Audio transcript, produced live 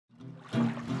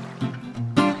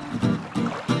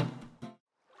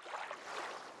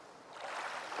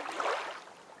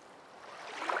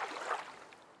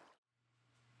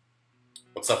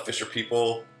What's up, fisher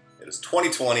people? It is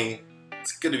 2020.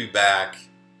 It's good to be back,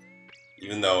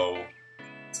 even though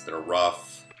it's been a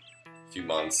rough few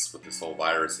months with this whole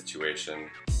virus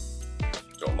situation.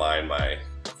 Don't mind my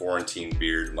quarantine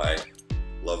beard, my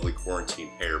lovely quarantine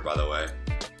hair, by the way.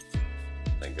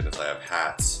 Thank goodness I have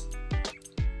hats.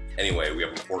 Anyway, we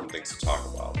have important things to talk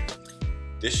about.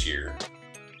 This year,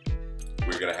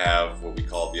 we're going to have what we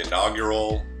call the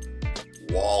inaugural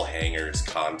wall hangers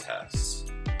contest.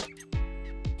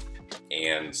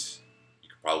 And you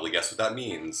can probably guess what that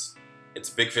means.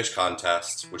 It's a big fish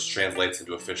contest, which translates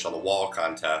into a fish on the wall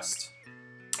contest.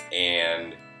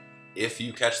 And if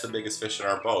you catch the biggest fish in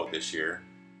our boat this year,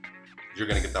 you're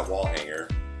going to get that wall hanger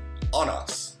on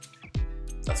us.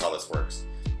 That's how this works.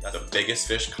 The biggest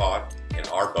fish caught in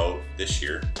our boat this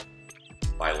year,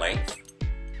 by length,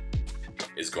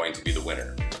 is going to be the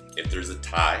winner. If there's a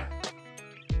tie,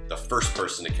 the first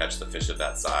person to catch the fish of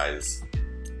that size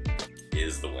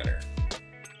is the winner.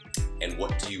 And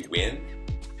what do you win?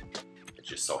 I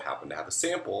just so happen to have a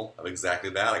sample of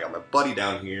exactly that. I got my buddy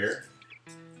down here.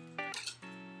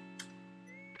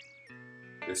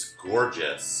 This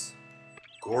gorgeous,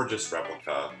 gorgeous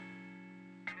replica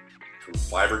from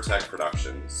Fibertech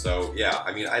Productions. So yeah,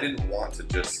 I mean, I didn't want to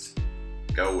just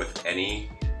go with any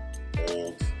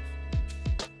old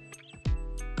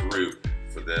group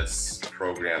for this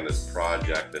program, this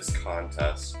project, this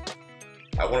contest.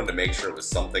 I wanted to make sure it was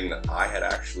something that I had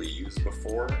actually used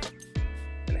before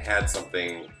and had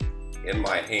something in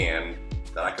my hand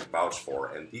that I could vouch for,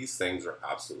 and these things are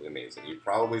absolutely amazing. You've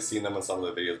probably seen them in some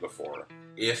of the videos before.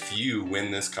 If you win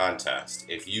this contest,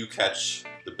 if you catch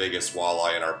the biggest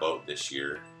walleye in our boat this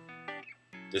year,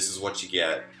 this is what you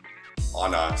get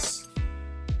on us,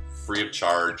 free of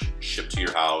charge, shipped to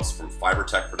your house from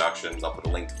Fibertech Productions. I'll put a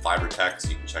link to Fibertech so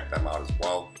you can check them out as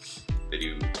well. They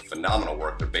do phenomenal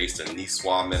work. They're based in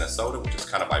Niçoise, Minnesota, which is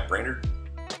kind of by Brainerd,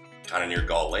 kind of near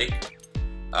Gull Lake.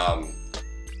 And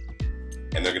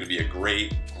they're going to be a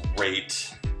great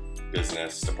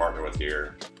business to partner with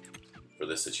here for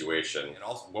this situation. And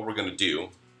also what we're going to do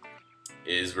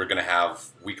is we're going to have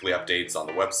weekly updates on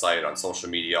the website, on social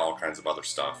media, all kinds of other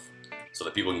stuff, so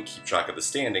that people can keep track of the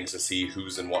standings to see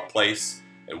who's in what place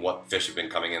and what fish have been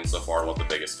coming in so far and what the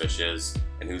biggest fish is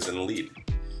and who's in the lead.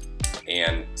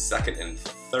 And second and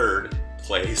third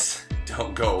place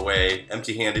don't go away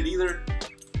empty-handed either.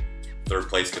 Third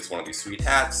place gets one of these sweet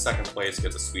hats. Second place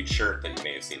gets a sweet shirt that you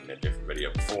may have seen in a different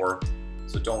video before.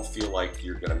 So don't feel like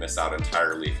you're gonna miss out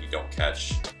entirely if you don't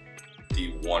catch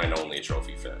the one and only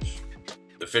trophy fish.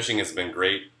 The fishing has been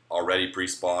great already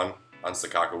pre-spawn on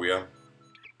Sakakawea.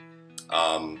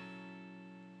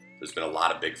 There's been a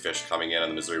lot of big fish coming in on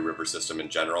the Missouri River system in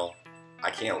general. I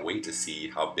can't wait to see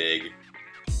how big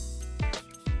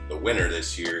the winner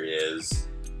this year is,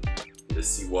 to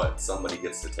see what somebody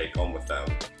gets to take home with them,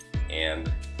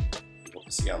 and what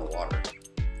to see on the water.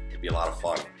 It'd be a lot of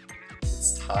fun.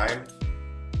 It's time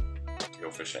to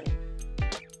go fishing.